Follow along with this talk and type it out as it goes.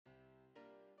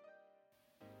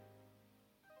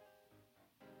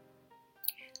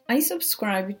I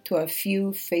subscribe to a few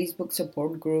Facebook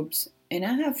support groups and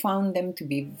I have found them to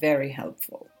be very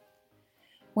helpful.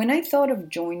 When I thought of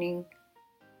joining,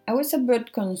 I was a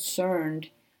bit concerned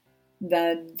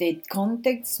that the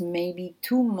context may be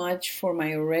too much for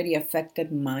my already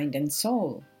affected mind and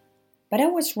soul. But I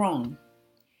was wrong.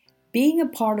 Being a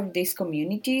part of these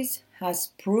communities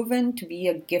has proven to be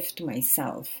a gift to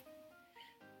myself.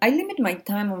 I limit my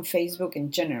time on Facebook in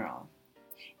general,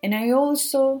 and I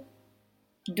also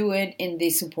do it in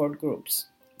these support groups.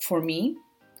 For me,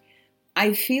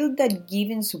 I feel that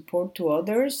giving support to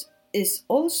others is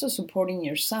also supporting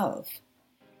yourself.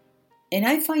 And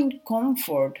I find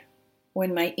comfort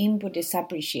when my input is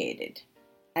appreciated.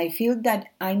 I feel that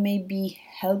I may be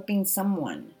helping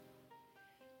someone.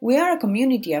 We are a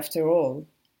community after all,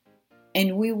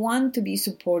 and we want to be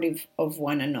supportive of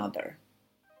one another.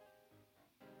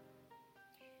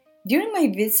 During my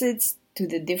visits to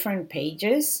the different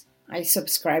pages I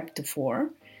subscribe to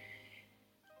for,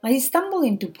 I stumble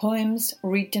into poems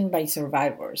written by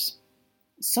survivors.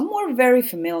 Some were very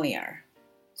familiar,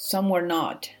 some were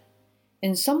not,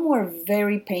 and some were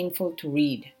very painful to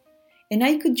read. And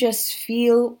I could just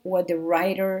feel what the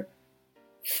writer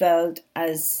felt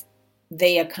as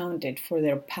they accounted for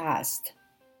their past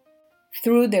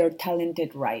through their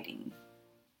talented writing.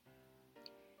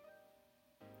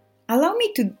 Allow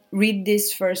me to read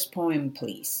this first poem,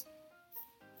 please.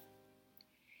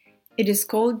 It is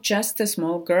called Just a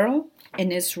Small Girl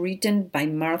and is written by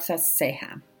Martha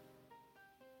Ceja.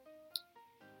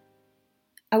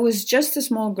 I was just a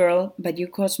small girl, but you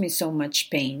caused me so much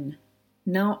pain.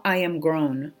 Now I am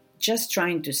grown, just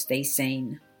trying to stay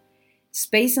sane.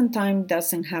 Space and time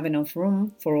doesn't have enough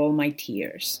room for all my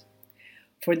tears,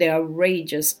 for the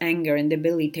outrageous anger and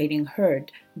debilitating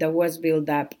hurt that was built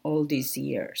up all these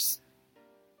years.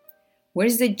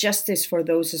 Where's the justice for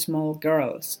those small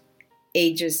girls,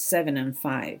 ages 7 and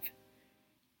 5?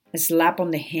 A slap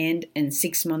on the hand and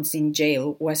 6 months in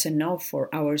jail was enough for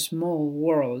our small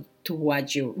world to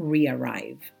watch you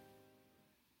re-arrive.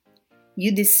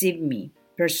 You deceived me,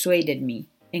 persuaded me,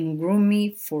 and groomed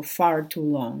me for far too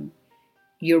long.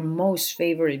 Your most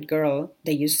favorite girl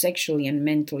that you sexually and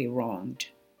mentally wronged.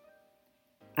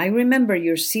 I remember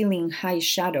your ceiling high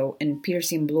shadow and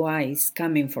piercing blue eyes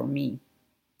coming for me.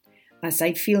 As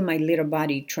I feel my little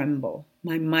body tremble,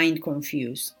 my mind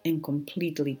confused and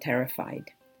completely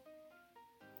terrified.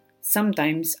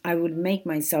 Sometimes I would make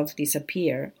myself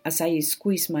disappear as I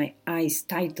squeeze my eyes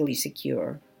tightly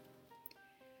secure.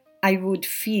 I would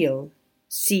feel,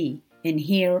 see, and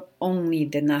hear only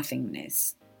the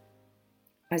nothingness,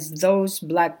 as those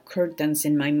black curtains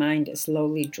in my mind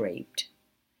slowly draped.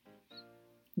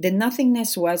 The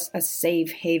nothingness was a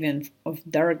safe haven of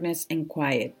darkness and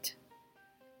quiet,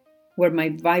 where my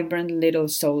vibrant little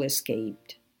soul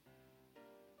escaped,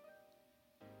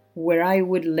 where I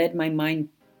would let my mind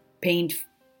paint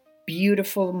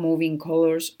beautiful moving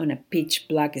colors on a pitch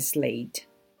black slate.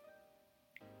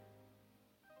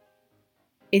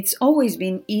 It's always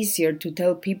been easier to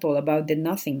tell people about the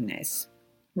nothingness,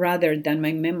 rather than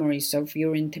my memories of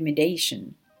your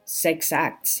intimidation, sex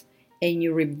acts, and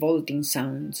your revolting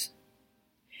sounds,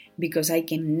 because I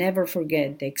can never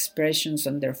forget the expressions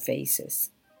on their faces,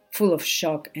 full of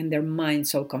shock and their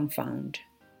minds all confound.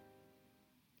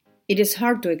 It is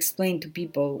hard to explain to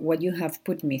people what you have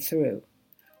put me through,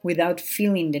 without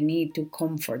feeling the need to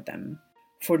comfort them,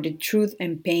 for the truth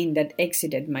and pain that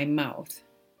exited my mouth.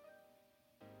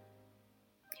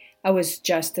 I was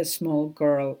just a small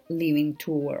girl living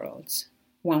two worlds.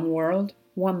 One world,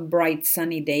 one bright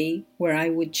sunny day where I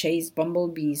would chase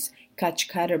bumblebees, catch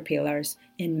caterpillars,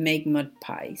 and make mud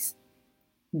pies.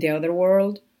 The other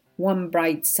world, one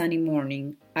bright sunny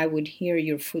morning, I would hear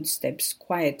your footsteps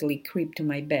quietly creep to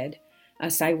my bed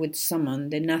as I would summon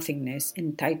the nothingness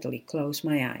and tightly close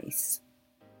my eyes.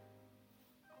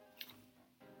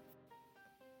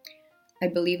 I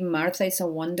believe Martha is a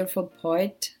wonderful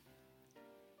poet,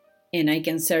 and I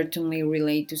can certainly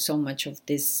relate to so much of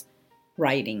this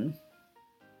writing.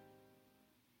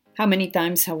 How many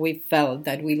times have we felt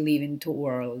that we live in two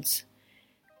worlds?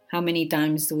 How many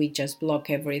times do we just block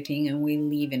everything and we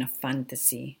live in a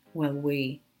fantasy while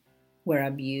we were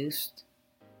abused?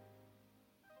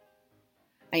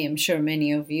 I am sure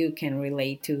many of you can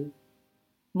relate to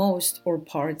most or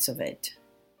parts of it.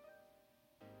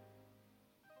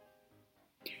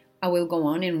 I will go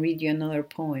on and read you another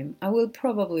poem. I will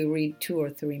probably read 2 or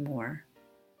 3 more.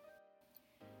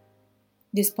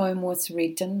 This poem was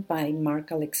written by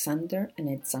Mark Alexander and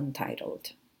it's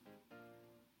untitled.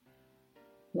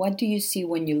 What do you see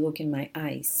when you look in my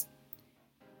eyes?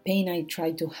 Pain I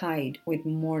try to hide with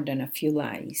more than a few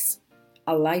lies.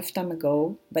 A lifetime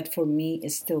ago, but for me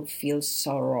it still feels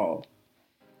so raw.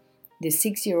 The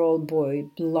 6-year-old boy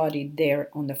bloodied there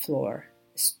on the floor,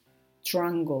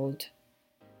 strangled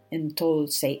and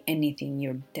told, "Say anything,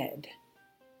 you're dead."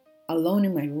 Alone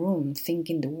in my room,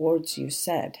 thinking the words you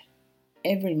said.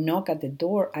 Every knock at the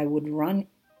door, I would run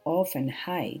off and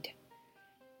hide.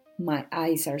 My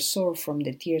eyes are sore from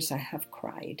the tears I have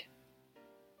cried.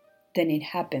 Then it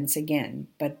happens again,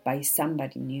 but by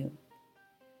somebody new.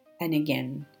 And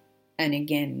again,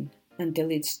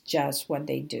 until it's just what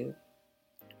they do.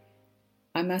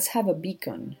 I must have a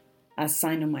beacon, a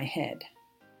sign on my head.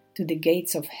 To the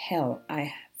gates of hell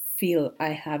I feel I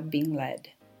have been led.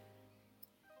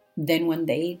 Then one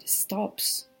day it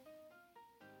stops,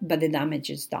 but the damage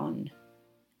is done.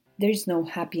 There is no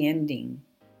happy ending.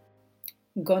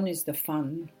 Gone is the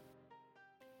fun.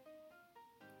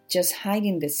 Just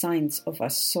hiding the signs of a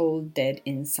soul dead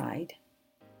inside.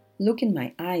 Look in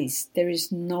my eyes, there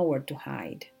is nowhere to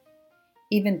hide.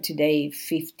 Even today,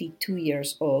 52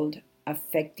 years old,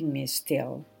 affecting me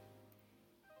still.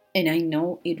 And I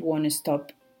know it won't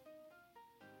stop.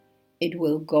 It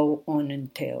will go on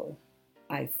until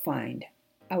I find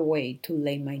a way to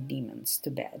lay my demons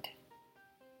to bed.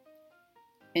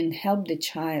 And help the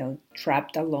child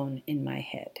trapped alone in my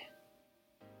head.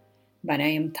 But I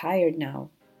am tired now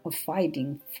of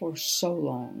fighting for so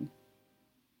long.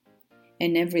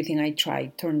 And everything I try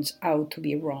turns out to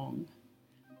be wrong.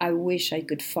 I wish I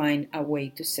could find a way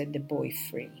to set the boy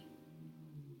free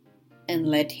and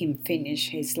let him finish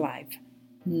his life,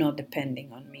 not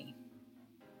depending on me.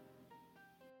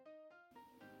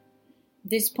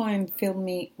 This poem filled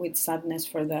me with sadness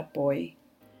for that boy,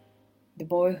 the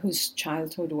boy whose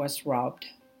childhood was robbed.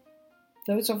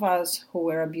 Those of us who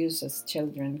were abused as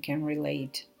children can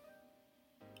relate,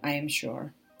 I am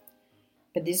sure.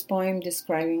 But this poem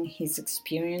describing his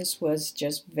experience was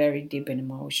just very deep in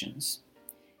emotions.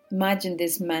 Imagine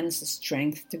this man's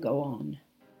strength to go on.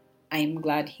 I am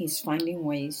glad he's finding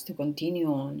ways to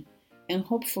continue on, and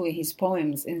hopefully his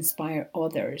poems inspire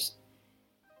others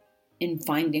in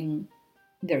finding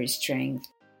their strength.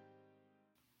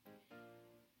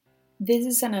 This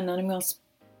is an anonymous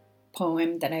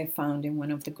poem that I found in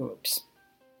one of the groups,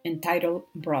 entitled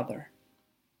Brother.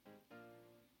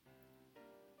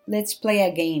 "Let's play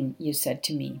a game," you said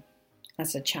to me.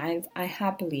 As a child, I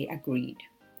happily agreed.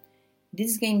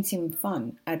 This game seemed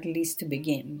fun, at least to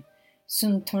begin,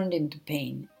 soon turned into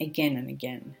pain, again and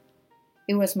again.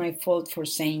 It was my fault for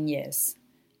saying yes.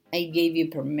 I gave you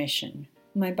permission.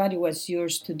 My body was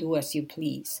yours to do as you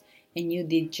please, and you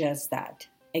did just that,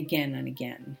 again and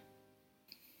again.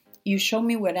 You showed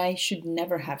me what I should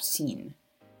never have seen.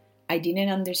 I didn't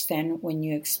understand when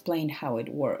you explained how it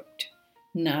worked.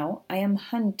 Now I am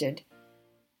haunted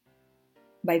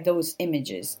by those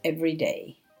images every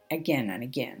day, again and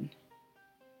again.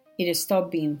 It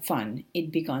stopped being fun,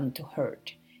 it began to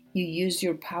hurt. You used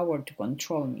your power to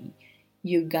control me.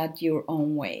 You got your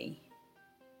own way.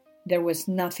 There was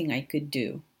nothing I could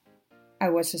do. I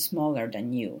was smaller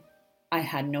than you. I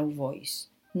had no voice,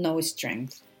 no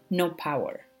strength, no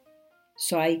power.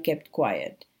 So I kept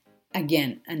quiet,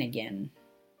 again and again.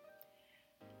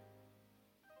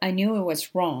 I knew it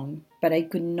was wrong, but I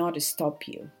could not stop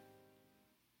you.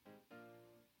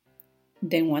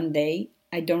 Then one day,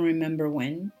 I don't remember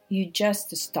when, you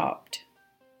just stopped.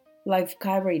 Life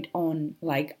carried on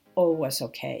like all was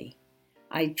okay.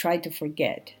 I tried to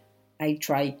forget. I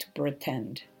tried to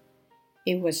pretend.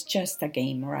 It was just a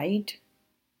game, right?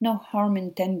 No harm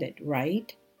intended,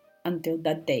 right? Until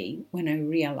that day when I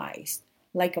realized,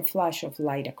 like a flash of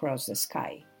light across the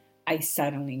sky, I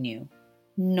suddenly knew.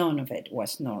 None of it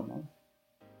was normal.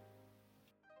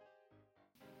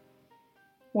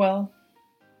 Well,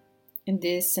 in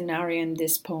this scenario, in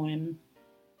this poem,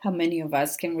 how many of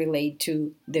us can relate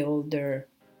to the older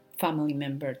family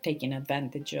member taking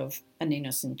advantage of an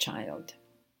innocent child?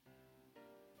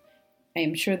 I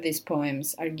am sure these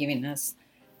poems are giving us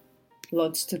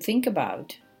lots to think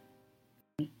about.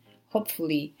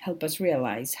 Hopefully, help us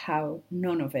realize how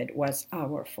none of it was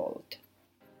our fault.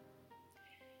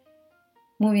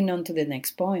 Moving on to the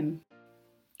next poem.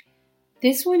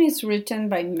 This one is written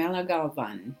by Mela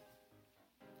Galvan.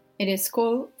 It is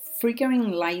called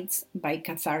Flickering Lights by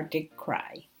Cathartic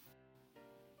Cry.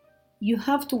 You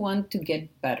have to want to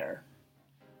get better.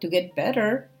 To get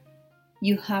better,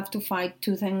 you have to fight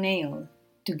tooth and nail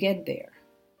to get there.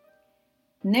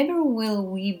 Never will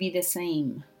we be the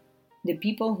same. The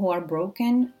people who are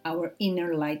broken, our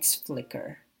inner lights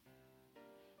flicker.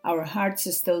 Our hearts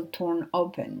are still torn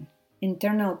open,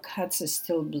 internal cuts are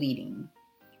still bleeding,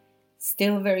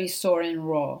 still very sore and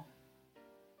raw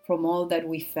from all that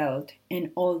we felt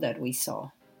and all that we saw.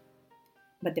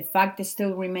 But the fact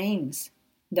still remains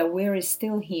that we're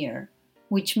still here,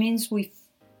 which means we've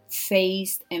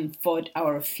faced and fought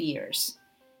our fears.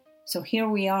 So here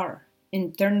we are,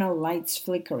 internal lights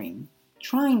flickering,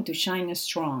 trying to shine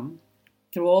strong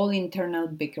through all internal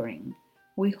bickering.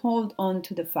 We hold on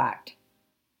to the fact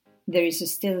there is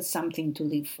still something to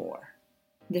live for.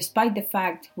 Despite the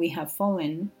fact we have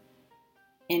fallen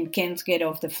and can't get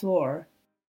off the floor.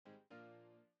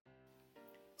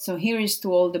 So here is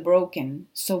to all the broken,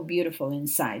 so beautiful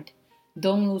inside.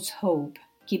 Don't lose hope,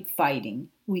 keep fighting.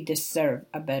 We deserve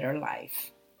a better life.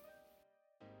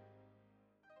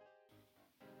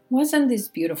 Wasn't this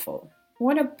beautiful?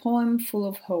 What a poem full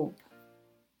of hope.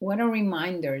 What a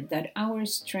reminder that our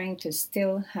strength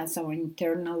still has our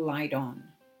internal light on.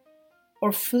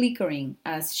 Or flickering,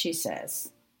 as she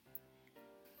says.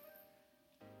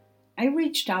 I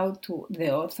reached out to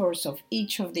the authors of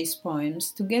each of these poems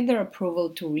to get their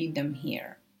approval to read them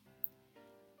here.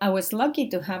 I was lucky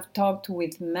to have talked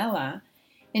with Mela,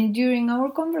 and during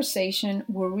our conversation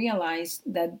we realized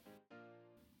that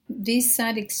these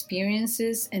sad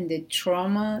experiences and the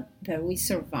trauma that we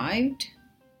survived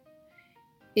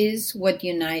is what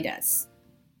unites us.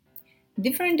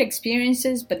 Different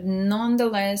experiences, but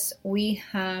nonetheless we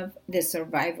have the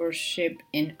survivorship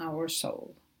in our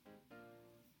soul.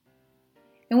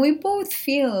 And we both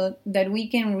feel that we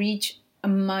can reach a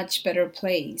much better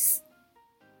place.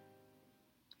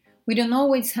 We don't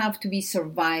always have to be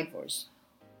survivors.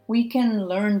 We can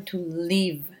learn to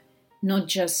live, not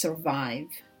just survive.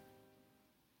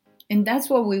 And that's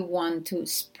what we want to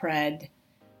spread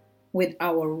with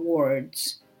our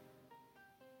words,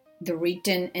 the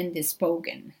written and the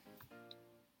spoken.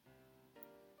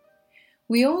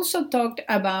 We also talked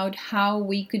about how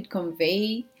we could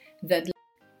convey that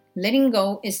letting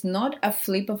go is not a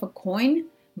flip of a coin,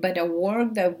 but a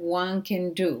work that one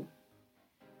can do.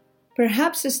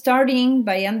 Perhaps starting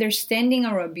by understanding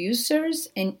our abusers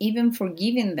and even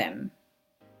forgiving them,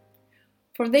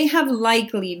 for they have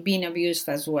likely been abused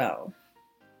as well.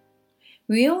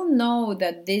 We all know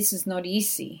that this is not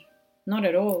easy, not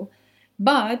at all,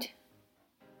 but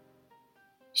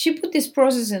she put this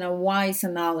process in a wise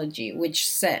analogy which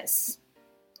says,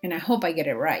 and I hope I get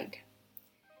it right,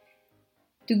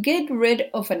 to get rid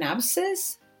of an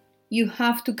abscess, you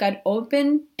have to cut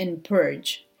open and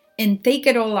purge and take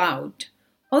it all out.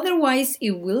 Otherwise,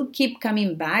 it will keep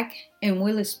coming back and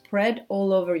will spread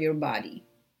all over your body.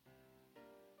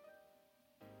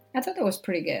 I thought that was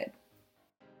pretty good.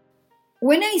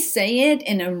 When I say it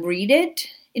and I read it,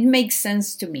 it makes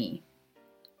sense to me.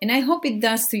 And I hope it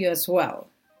does to you as well.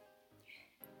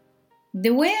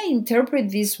 The way I interpret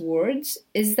these words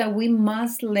is that we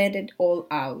must let it all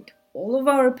out. All of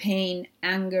our pain,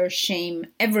 anger, shame,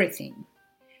 everything.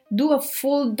 Do a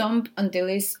full dump until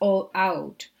it's all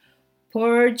out.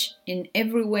 Purge in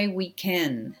every way we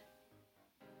can.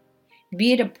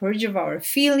 Be it a purge of our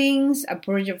feelings, a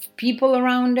purge of people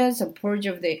around us, a purge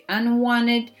of the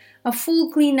unwanted, a full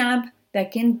cleanup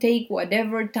that can take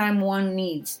whatever time one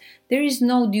needs. There is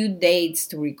no due dates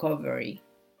to recovery.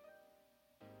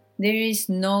 There is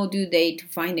no due date to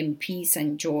finding peace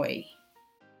and joy.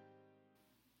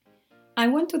 I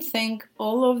want to thank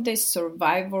all of the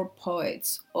survivor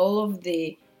poets, all of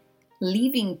the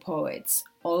living poets,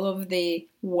 all of the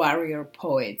warrior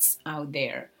poets out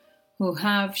there who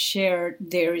have shared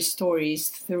their stories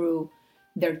through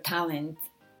their talent.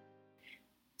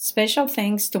 Special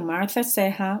thanks to Martha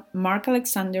Ceja, Mark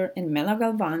Alexander, and Mela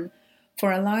Galvan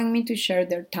for allowing me to share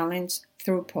their talents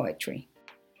through poetry.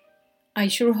 I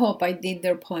sure hope I did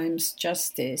their poems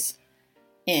justice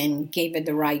and gave it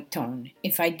the right tone.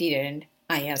 If I didn't,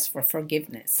 I ask for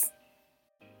forgiveness.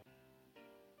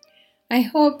 I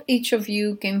hope each of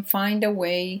you can find a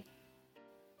way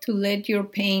to let your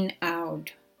pain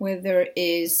out, whether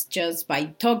it's just by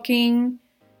talking,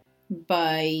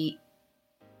 by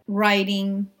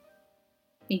writing.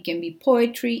 It can be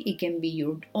poetry, it can be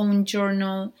your own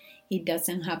journal. It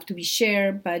doesn't have to be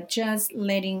shared, but just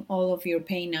letting all of your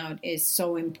pain out is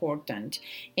so important.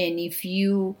 And if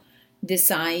you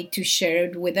decide to share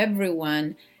it with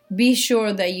everyone, be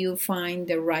sure that you find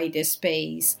the right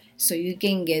space so you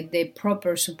can get the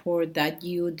proper support that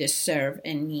you deserve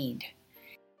and need.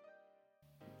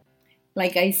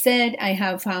 Like I said, I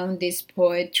have found this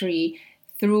poetry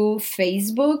through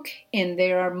Facebook, and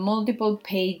there are multiple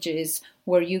pages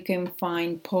where you can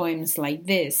find poems like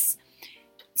this.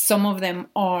 Some of them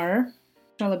are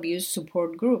Sexual Abuse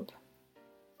Support Group,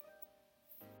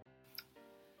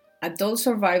 Adult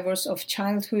Survivors of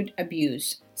Childhood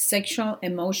Abuse, Sexual,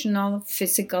 Emotional,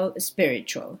 Physical,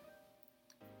 Spiritual,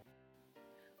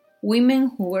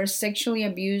 Women who were sexually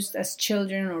abused as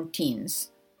children or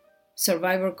teens.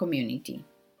 Survivor community.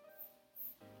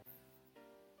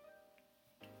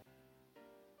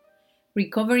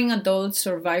 Recovering adult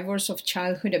survivors of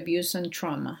childhood abuse and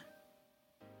trauma.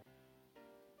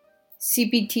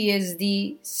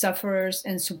 CPTSD sufferers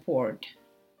and support.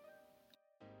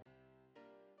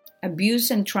 Abuse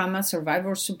and trauma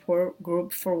survivor support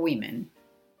group for women.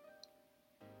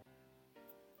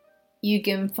 You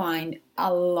can find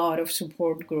a lot of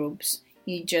support groups.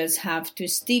 You just have to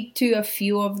stick to a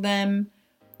few of them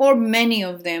or many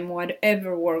of them,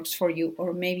 whatever works for you,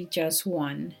 or maybe just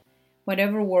one.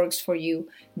 Whatever works for you.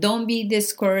 Don't be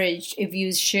discouraged if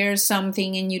you share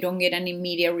something and you don't get an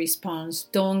immediate response.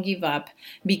 Don't give up,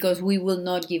 because we will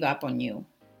not give up on you.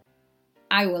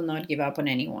 I will not give up on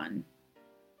anyone.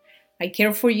 I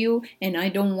care for you and I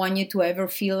don't want you to ever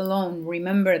feel alone.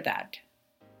 Remember that.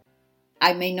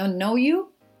 I may not know you,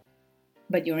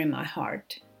 but you're in my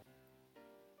heart.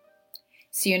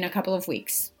 See you in a couple of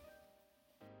weeks.